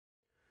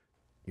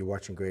You're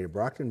watching Greater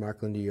Brockton.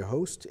 Mark Lindy, your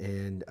host,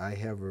 and I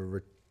have a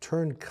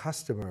return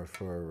customer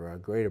for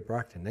Greater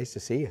Brockton. Nice to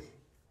see you.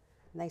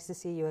 Nice to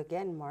see you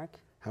again, Mark.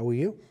 How are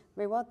you?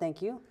 Very well, thank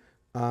you.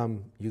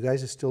 You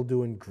guys are still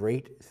doing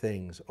great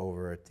things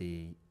over at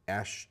the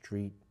Ash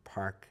Street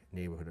Park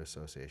Neighborhood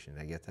Association.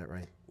 Did I get that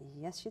right?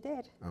 Yes, you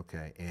did.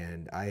 Okay,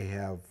 and I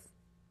have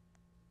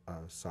a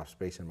soft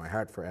space in my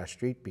heart for Ash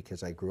Street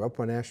because I grew up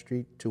on Ash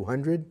Street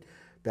 200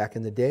 back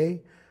in the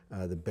day.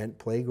 The Bent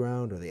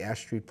Playground, or the Ash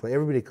Street Play,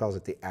 everybody calls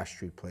it the Ash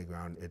Street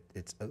Playground.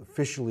 It's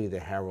officially the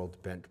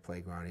Harold Bent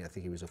Playground. I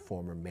think he was a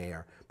former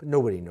mayor, but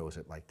nobody knows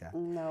it like that.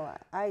 No,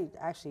 I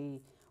actually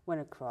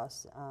went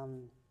across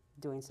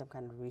doing some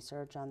kind of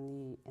research on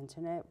the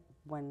internet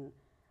when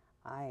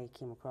I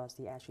came across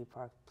the Ash Street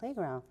Park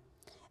Playground,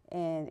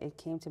 and it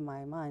came to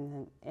my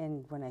mind,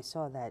 and when I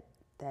saw that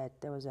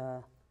there was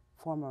a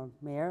former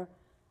mayor,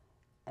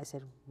 I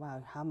said,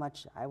 wow, how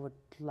much I would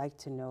like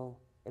to know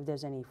if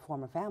there's any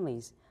former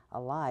families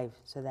alive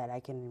so that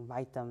I can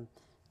invite them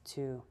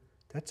to.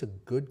 That's a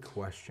good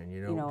question.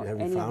 You know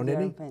have you found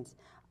any? Events.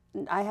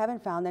 I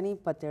haven't found any,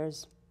 but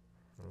there's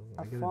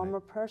a former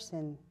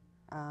person,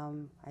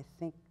 I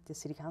think the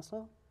city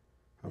councilor.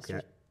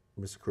 Okay,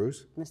 Mr.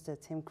 Cruz? Mr.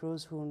 Tim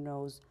Cruz, who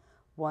knows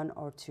one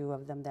or two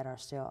of them that are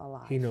still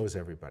alive. He knows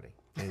everybody.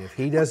 And if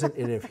he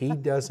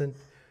doesn't,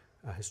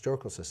 a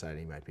historical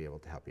society might be able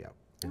to help you out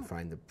and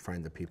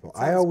find the people.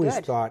 I always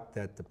thought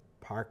that the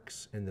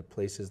parks and the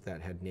places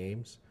that had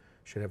names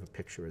should have a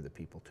picture of the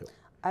people too.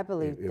 I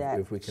believe that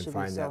if we can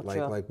find that,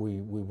 like we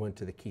went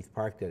to the Keith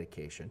Park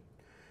dedication,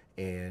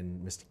 and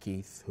Mr.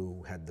 Keith,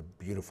 who had the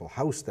beautiful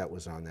house that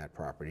was on that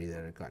property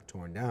that it got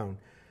torn down,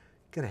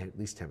 got to at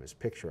least have his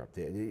picture up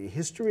there. The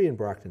history in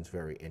Brockton's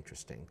very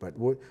interesting, but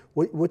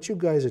what you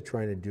guys are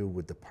trying to do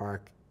with the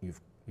park, you've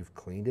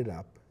cleaned it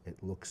up.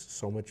 It looks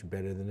so much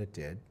better than it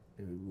did.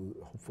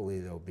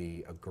 Hopefully there'll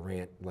be a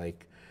grant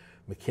like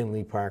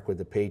McKinley Park with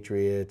the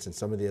Patriots and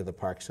some of the other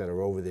parks that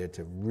are over there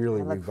to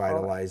really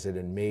revitalize it,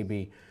 and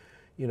maybe,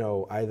 you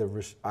know, either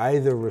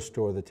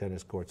restore the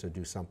tennis courts or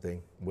do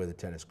something where the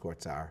tennis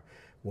courts are.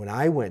 When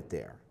I went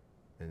there,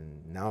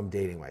 and now I'm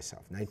dating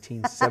myself,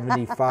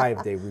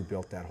 1975 they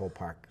rebuilt that whole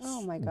park,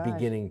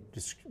 beginning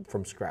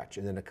from scratch,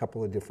 and then a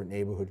couple of different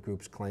neighborhood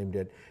groups claimed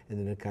it, and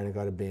then it kind of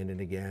got abandoned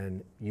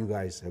again. You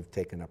guys have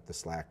taken up the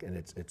slack, and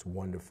it's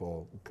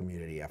wonderful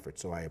community effort,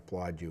 so I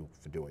applaud you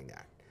for doing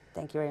that.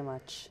 Thank you very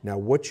much. Now,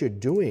 what you're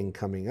doing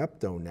coming up,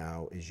 though,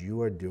 now is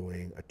you are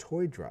doing a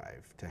toy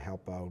drive to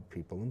help out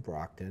people in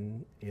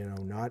Brockton. You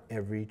know, not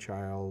every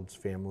child's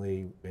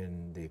family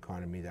in the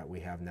economy that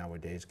we have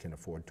nowadays can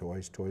afford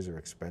toys. Toys are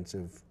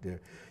expensive.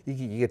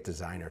 You get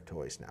designer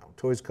toys now.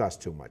 Toys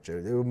cost too much.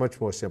 They were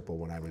much more simple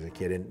when I was a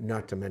kid, and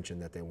not to mention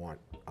that they want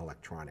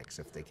electronics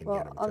if they can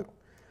get them too.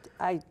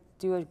 I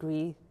do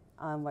agree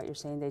on what you're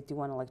saying. They do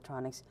want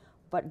electronics,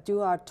 but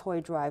do our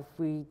toy drive,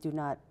 we do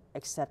not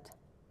accept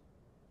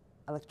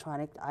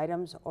electronic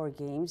items or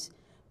games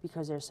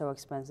because they're so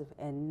expensive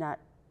and not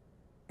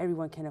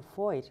everyone can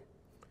afford.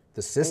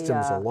 The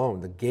systems alone,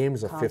 the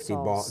games are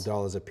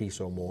 $50 a piece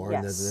or more,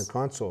 and the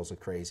consoles are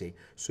crazy.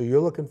 So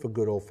you're looking for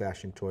good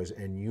old-fashioned toys,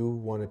 and you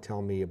want to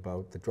tell me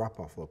about the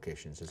drop-off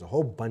locations. There's a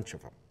whole bunch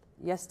of them.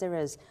 Yes, there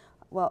is.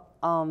 Well,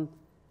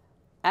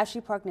 Ash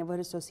Street Park Neighborhood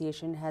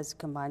Association has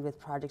combined with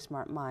Project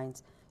Smart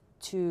Minds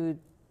to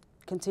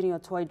continue a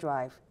toy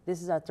drive.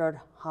 This is our third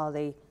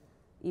holiday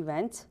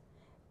event,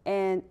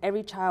 and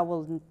every child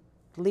will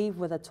leave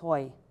with a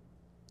toy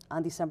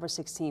on December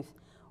 16th.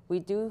 We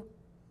do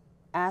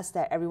ask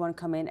that everyone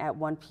come in at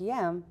 1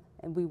 p.m.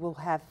 and we will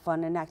have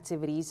fun and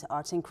activities,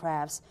 arts and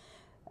crafts,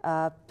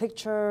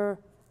 picture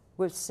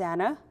with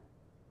Santa.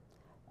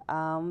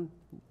 And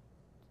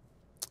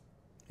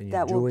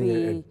you're doing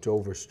it at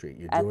Dover Street.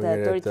 You're doing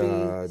it at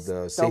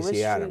the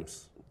Stacey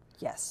Adams.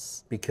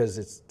 Yes. Because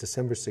it's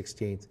December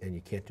 16th and you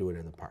can't do it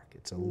in the park.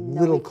 It's a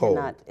little cold.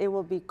 Cannot. It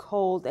will be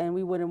cold, and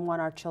we wouldn't want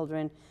our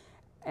children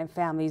and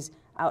families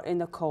out in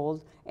the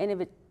cold. And if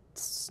it's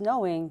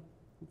snowing,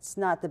 it's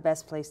not the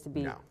best place to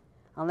be. No.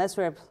 Unless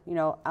we're,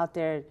 out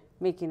there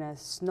making a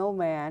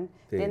snowman,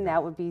 then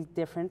that would be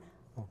different.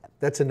 Oh,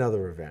 that's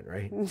another event,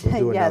 right? We'll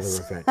do another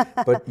event.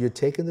 But you're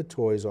taking the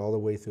toys all the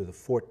way through the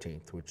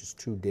 14th, which is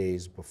 2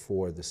 days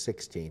before the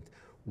 16th.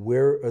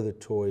 Where are the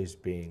toys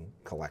being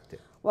collected?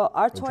 Well,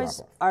 our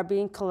toys are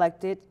being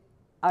collected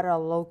at our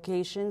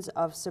locations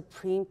of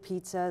Supreme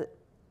Pizza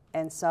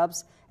and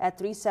Subs at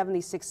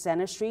 376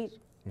 Center Street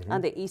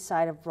on the east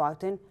side of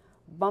Brockton,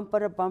 Bumper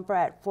to Bumper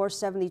at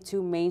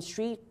 472 Main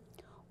Street,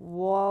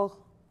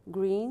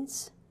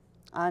 Walgreens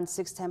on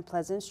 610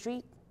 Pleasant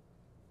Street,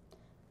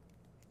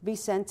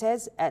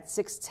 Vicentes at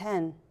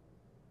 610.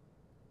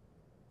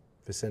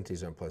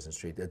 Vicentes on Pleasant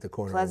Street, at the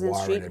corner of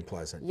Warren and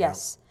Pleasant.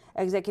 Yes.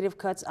 Yep. Executive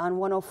Cuts on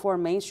 104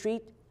 Main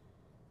Street.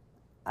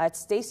 At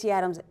Stacey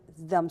Adams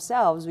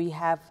themselves, we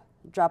have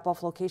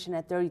drop-off location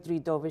at 33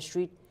 Dover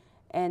Street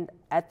and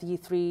at the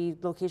 3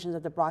 locations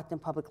of the Brockton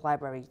Public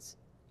Libraries.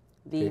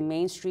 The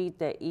Main Street,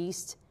 the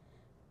east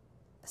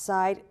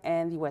side,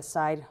 and the west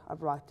side of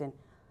Brockton.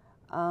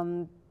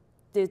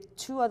 The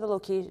two other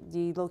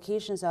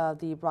locations of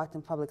the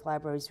Brockton Public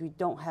Libraries, we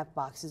don't have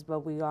boxes, but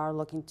we are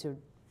looking to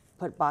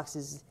put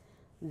boxes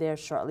there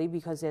shortly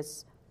because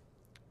it's.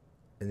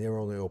 And they're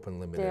only open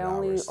limited They're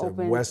hours. only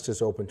open, the West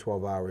is open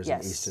 12 hours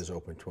and yes. East is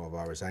open 12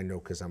 hours. I know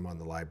because I'm on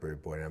the library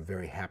board, and I'm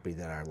very happy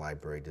that our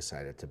library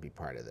decided to be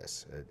part of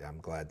this. I'm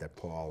glad that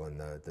Paul and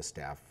the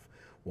staff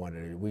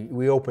wanted it.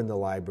 We opened the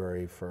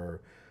library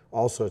for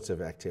all sorts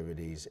of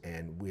activities,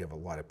 and we have a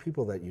lot of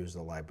people that use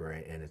the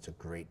library, and it's a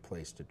great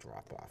place to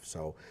drop off.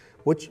 So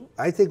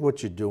I think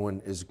what you're doing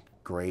is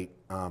great.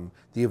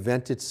 The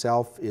event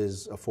itself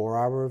is a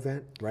 4-hour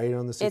event, right,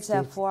 on the 16th? It's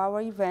a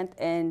 4-hour event,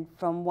 and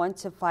from 1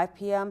 to 5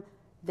 p.m.,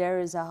 there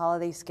is a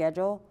holiday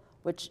schedule,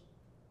 which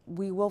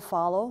we will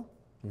follow,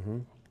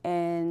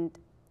 and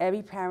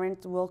every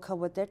parent will come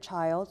with their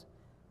child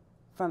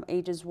from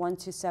ages 1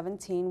 to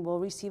 17 will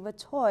receive a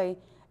toy,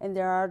 and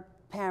there are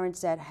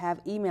parents that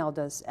have emailed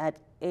us at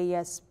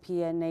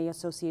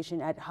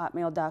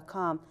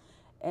aspnaassociation@hotmail.com,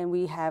 and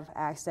we have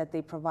asked that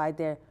they provide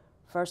their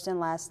first and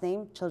last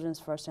name, children's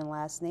first and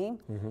last name,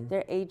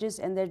 their ages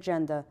and their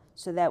gender,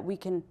 so that we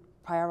can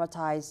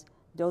prioritize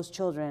those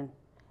children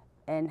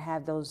and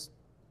have those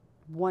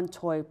one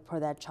toy per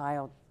that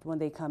child when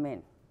they come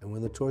in. And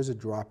when the toys are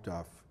dropped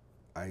off,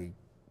 I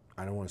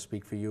don't want to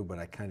speak for you, but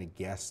I kind of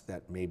guess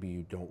that maybe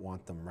you don't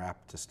want them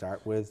wrapped to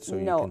start with, so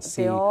No, you can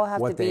see they all have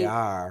what to they be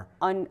are.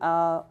 On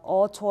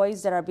all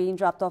toys that are being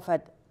dropped off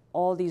at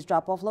all these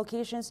drop-off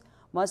locations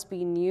must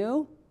be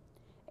new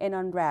and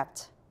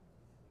unwrapped.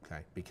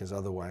 Okay, because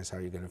otherwise, how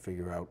are you going to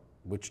figure out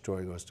which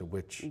toy goes to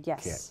which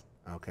Yes. kit?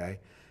 Okay,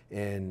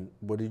 and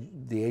what are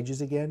the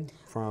ages again?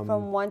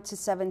 From 1 to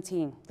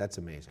 17. That's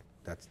amazing.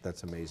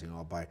 That's amazing.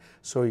 All by.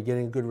 So you're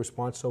getting a good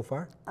response so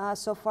far?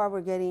 So far,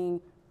 we're getting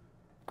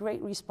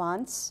great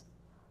response.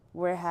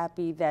 We're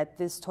happy that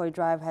this toy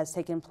drive has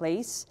taken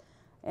place,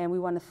 and we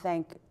want to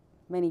thank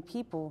many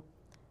people: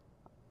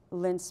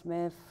 Lynn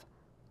Smith,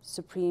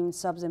 Supreme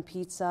Subs and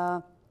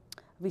Pizza,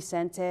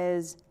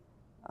 Vicente's,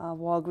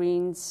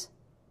 Walgreens,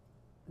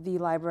 the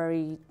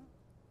library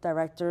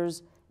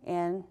directors,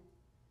 and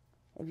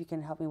if you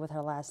can help me with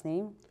her last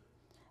name,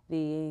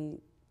 the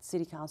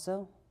city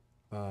council.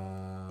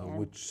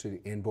 Which city?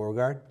 In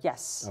Beauregard?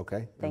 Yes.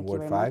 Okay. Thank in you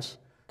Ward very 5? much.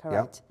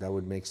 Correct. Yep, that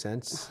would make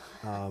sense.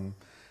 And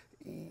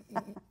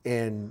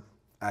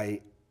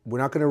we're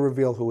not going to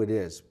reveal who it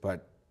is,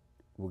 but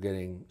we're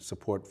getting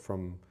support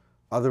from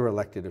other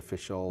elected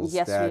officials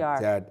Yes, we are.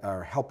 that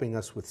are helping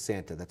us with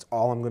Santa. That's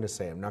all I'm going to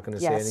say. I'm not going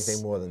to say Yes.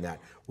 anything more than that.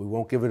 We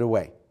won't give it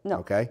away. No.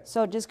 Okay?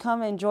 So just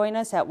come and join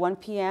us at 1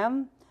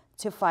 p.m.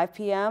 to 5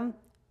 p.m.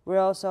 We're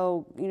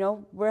also,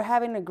 we're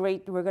going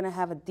to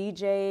have a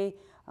DJ,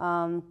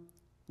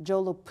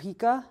 Joe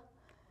Lupica.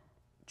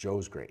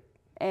 Joe's great.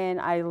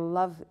 And I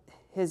love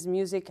his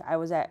music. I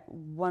was at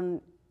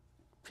one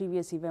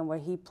previous event where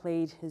he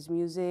played his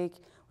music,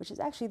 which is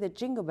actually the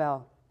Jingle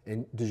Bell.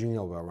 And the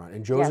Jingle Bell Run.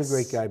 And Joe's Yes. a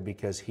great guy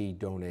because he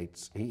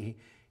donates.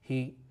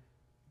 He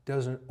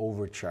doesn't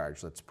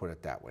overcharge, let's put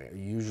it that way.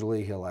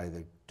 Usually he'll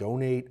either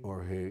donate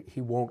or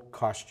he won't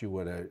cost you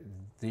what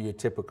your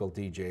typical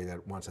DJ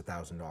that wants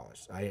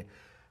 $1,000.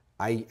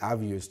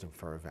 I've used him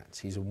for events.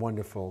 He's a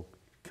wonderful,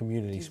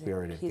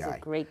 community-spirited guy. He's a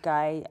great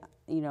guy.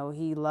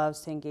 He loves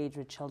to engage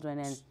with children.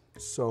 And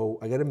so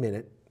I got a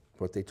minute,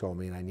 what they told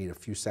me, and I need a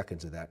few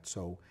seconds of that.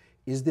 So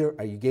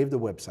you gave the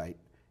website.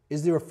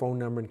 Is there a phone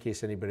number in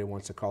case anybody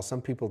wants to call?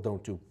 Some people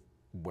don't do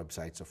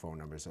websites or phone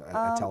numbers.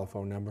 A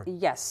telephone number?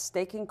 Yes,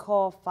 they can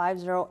call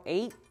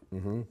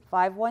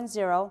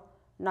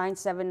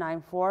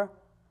 508-510-9794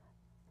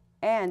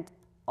 and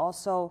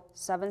also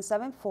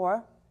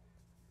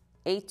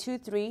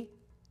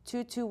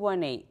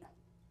 774-823-2218.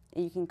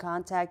 And you can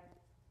contact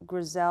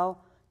Griselle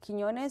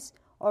Quinones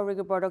or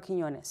Rigoberto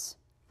Quinones.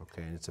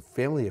 Okay, and it's a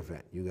family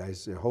event. You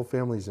guys, the whole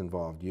family's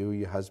involved. You,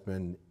 your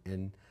husband,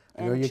 and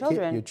I know And your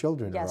children. your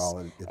children Yes. are all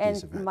at and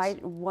these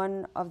events.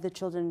 one of the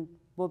children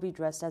will be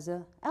dressed as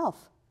an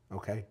elf.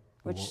 Okay,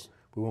 Which-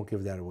 we won't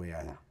give that away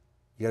either.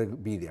 You got to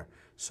be there.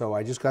 So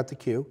I just got the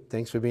cue.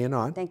 Thanks for being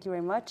on. Thank you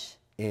very much.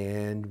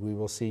 And we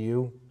will see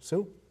you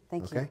soon.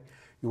 Thank you. Okay,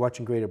 you're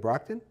watching Greater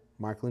Brockton.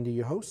 Mark Lindy,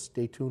 your host.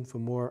 Stay tuned for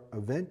more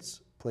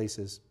events,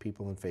 places,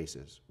 people, and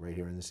faces right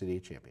here in the City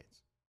of Champions.